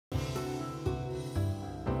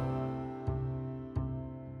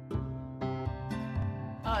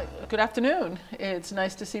Good afternoon. It's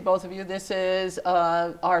nice to see both of you. This is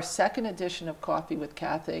our second edition of Coffee with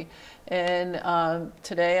Cathy. And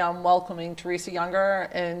today I'm welcoming Teresa Younger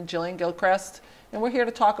and Jillian Gilchrist. And we're here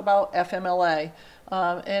to talk about FMLA.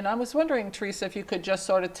 And I was wondering, Teresa, if you could just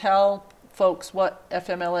sort of tell folks what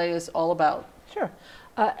FMLA is all about. Sure.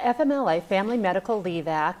 FMLA, Family Medical Leave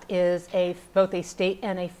Act, is both a state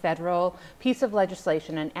and a federal piece of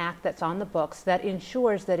legislation, an act that's on the books that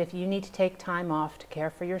ensures that if you need to take time off to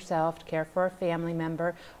care for yourself, to care for a family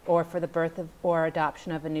member, or for the birth of, or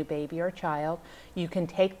adoption of a new baby or child, you can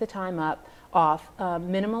take the time off,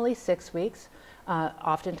 minimally 6 weeks,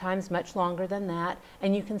 oftentimes much longer than that,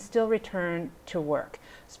 and you can still return to work.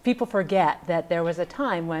 People forget that there was a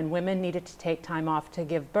time when women needed to take time off to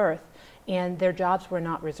give birth, and their jobs were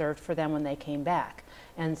not reserved for them when they came back.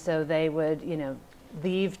 And so they would,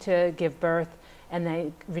 leave to give birth, and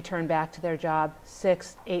they return back to their job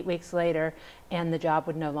 6, 8 weeks later, and the job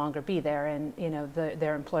would no longer be there. And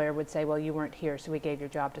their employer would say, well, you weren't here, so we gave your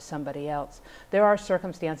job to somebody else. There are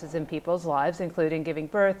circumstances in people's lives, including giving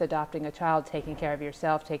birth, adopting a child, taking care of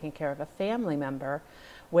yourself, taking care of a family member,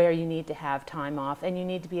 where you need to have time off, and you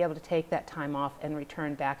need to be able to take that time off and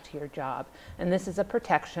return back to your job. And this is a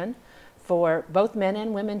protection for both men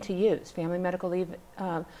and women to use. Family medical leave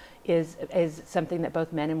is something that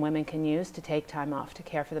both men and women can use to take time off to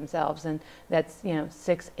care for themselves, and that's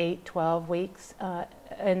 6, 8, 12 weeks,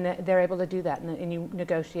 and they're able to do that, and you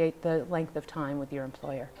negotiate the length of time with your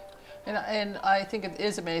employer. And I think it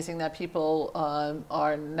is amazing that people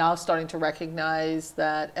are now starting to recognize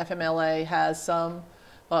that FMLA has some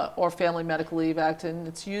or Family Medical Leave Act, and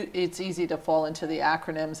it's easy to fall into the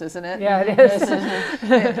acronyms, isn't it? Yeah, it is.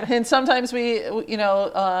 And sometimes we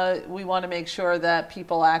want to make sure that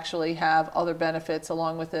people actually have other benefits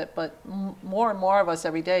along with it. But more and more of us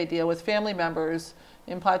every day deal with family members,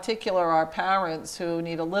 in particular our parents, who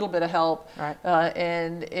need a little bit of help. Right.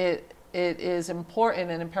 And it is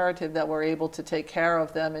important and imperative that we're able to take care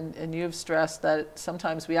of them. And you've stressed that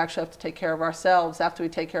sometimes we actually have to take care of ourselves. After we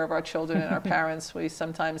take care of our children and our parents, we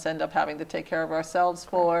sometimes end up having to take care of ourselves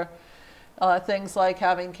for things like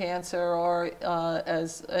having cancer, or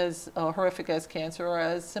as horrific as cancer, or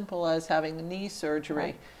as simple as having knee surgery.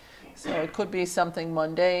 Right. So it could be something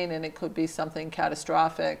mundane, and it could be something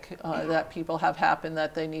catastrophic that people have happen,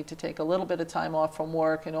 that they need to take a little bit of time off from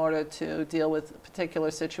work in order to deal with particular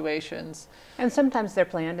situations. And sometimes they're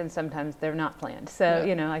planned, and sometimes they're not planned. So,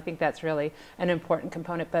 Yeah. I think that's really an important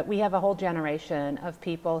component. But we have a whole generation of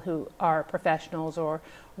people who are professionals or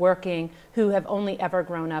working who have only ever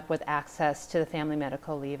grown up with access to the Family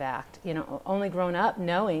Medical Leave Act. Only grown up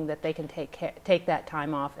knowing that they can take that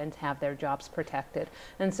time off and have their jobs protected.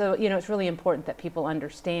 And so, it's really important that people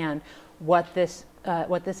understand what this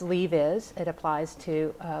leave is. It applies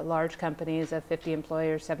to large companies of 50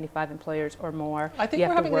 employers, 75 employers or more. I think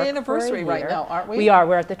we're having an anniversary right now, aren't we? We are.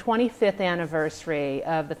 We're at the 25th anniversary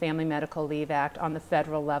of the Family Medical Leave Act on the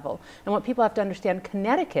federal level. And what people have to understand,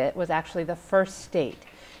 Connecticut was actually the first state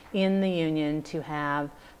in the union to have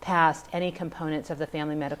passed any components of the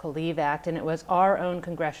Family Medical Leave Act, and it was our own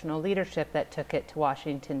congressional leadership that took it to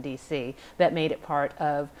Washington, D.C., that made it part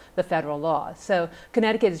of the federal law. So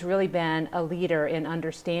Connecticut has really been a leader in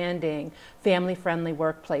understanding family-friendly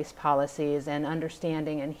workplace policies, and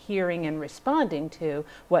understanding and hearing and responding to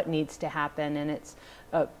what needs to happen. And it's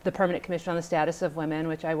the Permanent Commission on the Status of Women,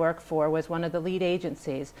 which I work for, was one of the lead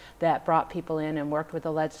agencies that brought people in and worked with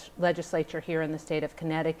the legislature here in the state of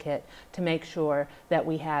Connecticut to make sure that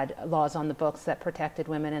we had laws on the books that protected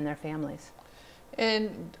women and their families.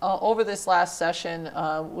 And over this last session,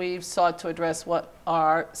 we've sought to address what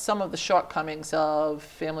are some of the shortcomings of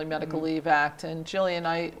Family Medical Leave Act. And Jillian,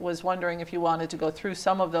 I was wondering if you wanted to go through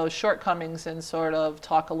some of those shortcomings and sort of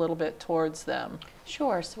talk a little bit towards them.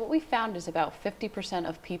 Sure. So what we found is about 50%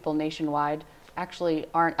 of people nationwide actually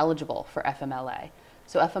aren't eligible for FMLA.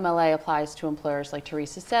 So FMLA applies to employers, like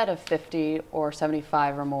Teresa said, of 50 or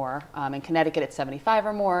 75 or more. In Connecticut, it's 75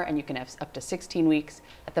 or more, and you can have up to 16 weeks.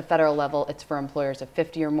 At the federal level, it's for employers of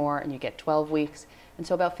 50 or more, and you get 12 weeks. And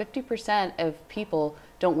so about 50% of people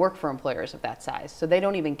don't work for employers of that size, so they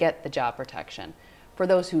don't even get the job protection. For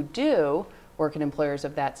those who do work at employers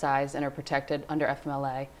of that size and are protected under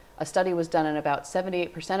FMLA, a study was done, and about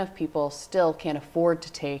 78% of people still can't afford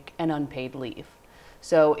to take an unpaid leave.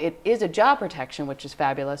 So it is a job protection, which is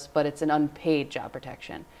fabulous, but it's an unpaid job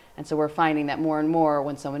protection. And so we're finding that more and more,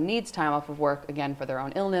 when someone needs time off of work, again, for their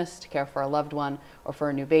own illness, to care for a loved one, or for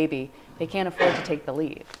a new baby, they can't afford to take the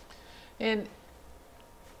leave. And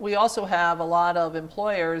we also have a lot of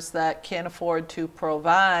employers that can't afford to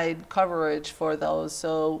provide coverage for those.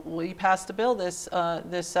 So we passed a bill this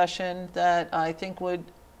session that I think would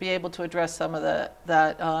be able to address some of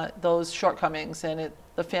those shortcomings in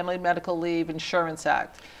the Family Medical Leave Insurance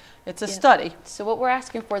Act. It's a study. So what we're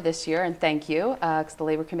asking for this year, and thank you, because the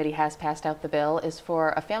Labor Committee has passed out the bill, is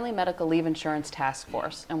for a Family Medical Leave Insurance Task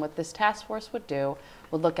Force. And what this task force would do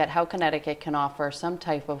would look at how Connecticut can offer some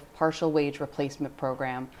type of partial wage replacement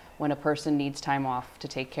program when a person needs time off to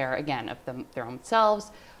take care, again, of their own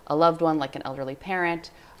selves, a loved one like an elderly parent,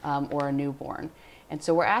 or a newborn. And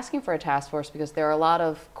so we're asking for a task force because there are a lot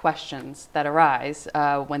of questions that arise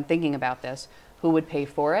when thinking about this. Who would pay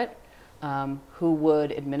for it? Who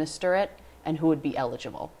would administer it, and who would be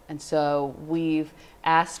eligible. And so we've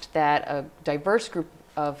asked that a diverse group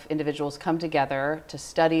of individuals come together to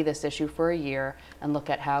study this issue for a year and look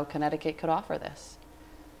at how Connecticut could offer this.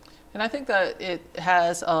 And I think that it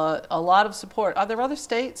has a lot of support. Are there other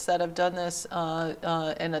states that have done this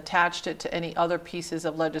and attached it to any other pieces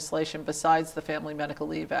of legislation besides the Family Medical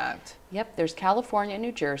Leave Act? Yep, there's California and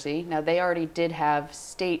New Jersey. Now, they already did have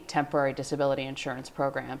state temporary disability insurance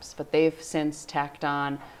programs, but they've since tacked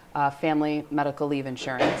on family medical leave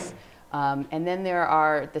insurance. And then there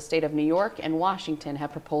are the state of New York and Washington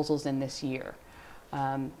have proposals in this year.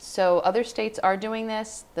 So other states are doing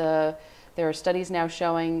this. There are studies now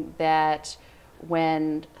showing that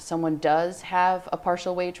when someone does have a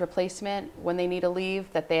partial wage replacement when they need a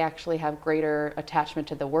leave, that they actually have greater attachment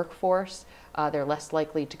to the workforce. They're less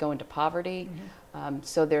likely to go into poverty.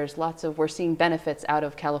 So there's we're seeing benefits out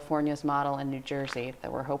of California's model and New Jersey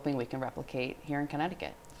that we're hoping we can replicate here in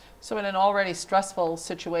Connecticut. So in an already stressful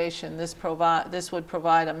situation, this would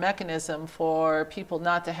provide a mechanism for people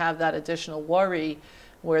not to have that additional worry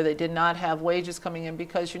where they did not have wages coming in,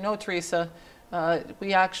 because Teresa,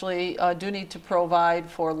 we actually do need to provide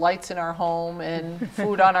for lights in our home and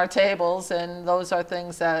food on our tables, and those are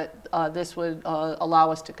things that this would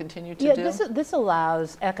allow us to continue to do. This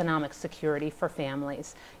allows economic security for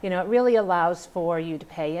families. It really allows for you to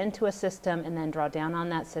pay into a system and then draw down on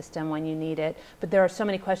that system when you need it. But there are so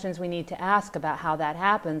many questions we need to ask about how that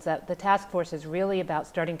happens that the task force is really about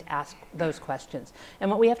starting to ask those questions.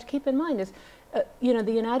 And what we have to keep in mind is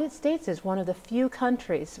the United States is one of the few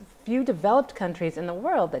developed countries in the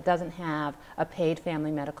world that doesn't have a paid family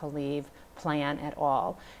medical leave plan at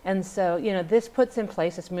all. And so, this puts in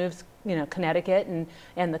place, this moves, Connecticut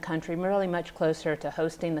and the country really much closer to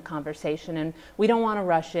hosting the conversation. And we don't want to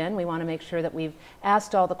rush in. We want to make sure that we've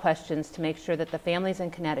asked all the questions to make sure that the families in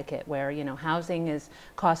Connecticut, where, housing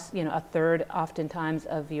costs, a third oftentimes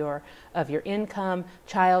of your income,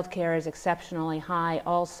 childcare is exceptionally high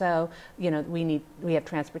also, we have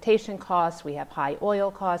transportation costs, we have high oil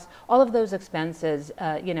costs, all of those expenses,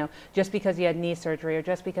 just because you had knee surgery or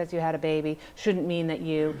just because you had a baby shouldn't mean that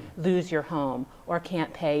you lose your home or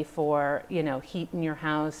can't pay for heat in your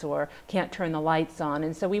house or can't turn the lights on.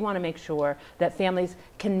 And so we want to make sure that families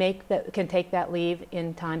can take that leave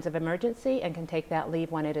in times of emergency and can take that leave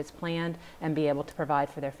when it is planned and be able to provide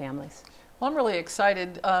for their families. Well, I'm really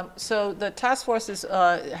excited. So the task force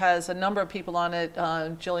has a number of people on it.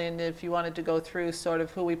 Jillian, if you wanted to go through sort of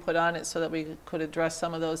who we put on it so that we could address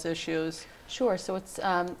some of those issues. Sure. So it's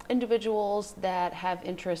individuals that have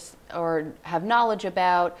interest or have knowledge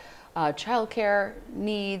about childcare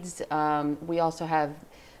needs. We also have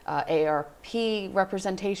ARP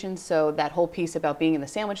representation, so that whole piece about being in the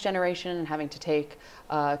sandwich generation and having to take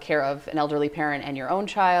care of an elderly parent and your own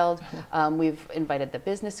child. We've invited the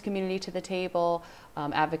business community to the table,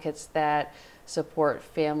 advocates that support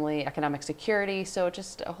family economic security, so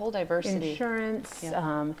just a whole diversity. Insurance,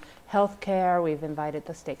 healthcare, we've invited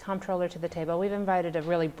the state comptroller to the table. We've invited a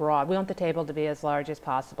really broad, we want the table to be as large as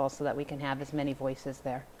possible so that we can have as many voices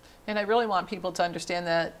there. And I really want people to understand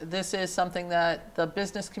that this is something that the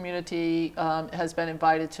business community has been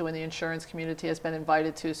invited to and the insurance community has been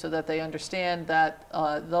invited to, so that they understand that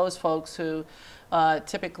those folks who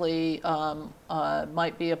typically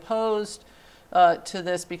might be opposed to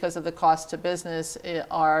this because of the cost to business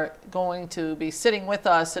are going to be sitting with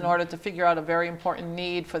us in order to figure out a very important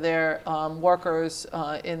need for their workers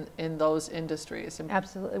in those industries.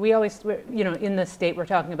 Absolutely. We always, in the state we're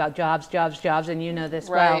talking about jobs, jobs, jobs, and you know this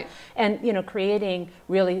right. well. And, creating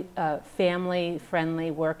really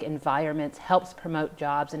family-friendly work environments helps promote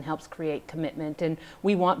jobs and helps create commitment. And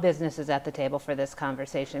we want businesses at the table for this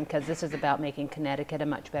conversation because this is about making Connecticut a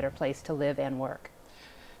much better place to live and work.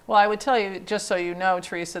 Well, I would tell you, just so you know,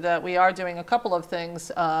 Teresa, that we are doing a couple of things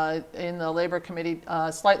in the Labor Committee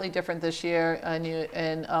slightly different this year,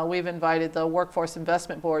 and we've invited the workforce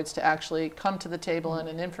investment boards to actually come to the table in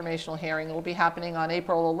an informational hearing. It will be happening on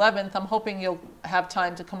April 11th. I'm hoping you'll have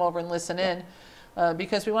time to come over and listen in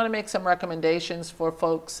because we want to make some recommendations for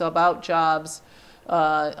folks about jobs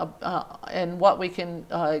and what we can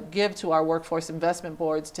give to our workforce investment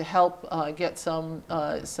boards to help get some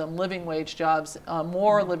living wage jobs,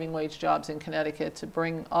 more living wage jobs in Connecticut, to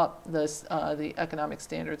bring up the economic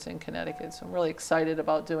standards in Connecticut. So I'm really excited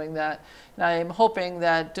about doing that. And I'm hoping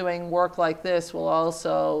that doing work like this will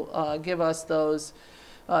also give us those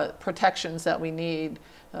protections that we need,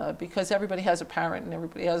 because everybody has a parent and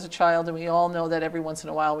everybody has a child, and we all know that every once in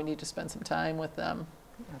a while we need to spend some time with them.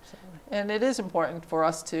 Absolutely. And it is important for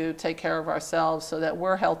us to take care of ourselves so that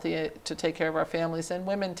we're healthy to take care of our families, and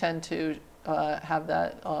women tend to have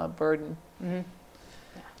that burden. Mm-hmm.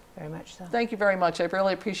 Yeah, very much so. Thank you very much. I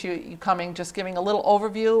really appreciate you coming, just giving a little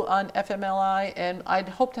overview on FMLI, and I'd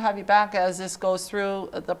hope to have you back as this goes through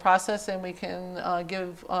the process and we can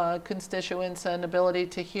give constituents an ability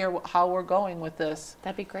to hear how we're going with this.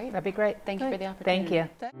 That'd be great. That'd be great. Thank you for the opportunity.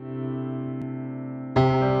 Thank you.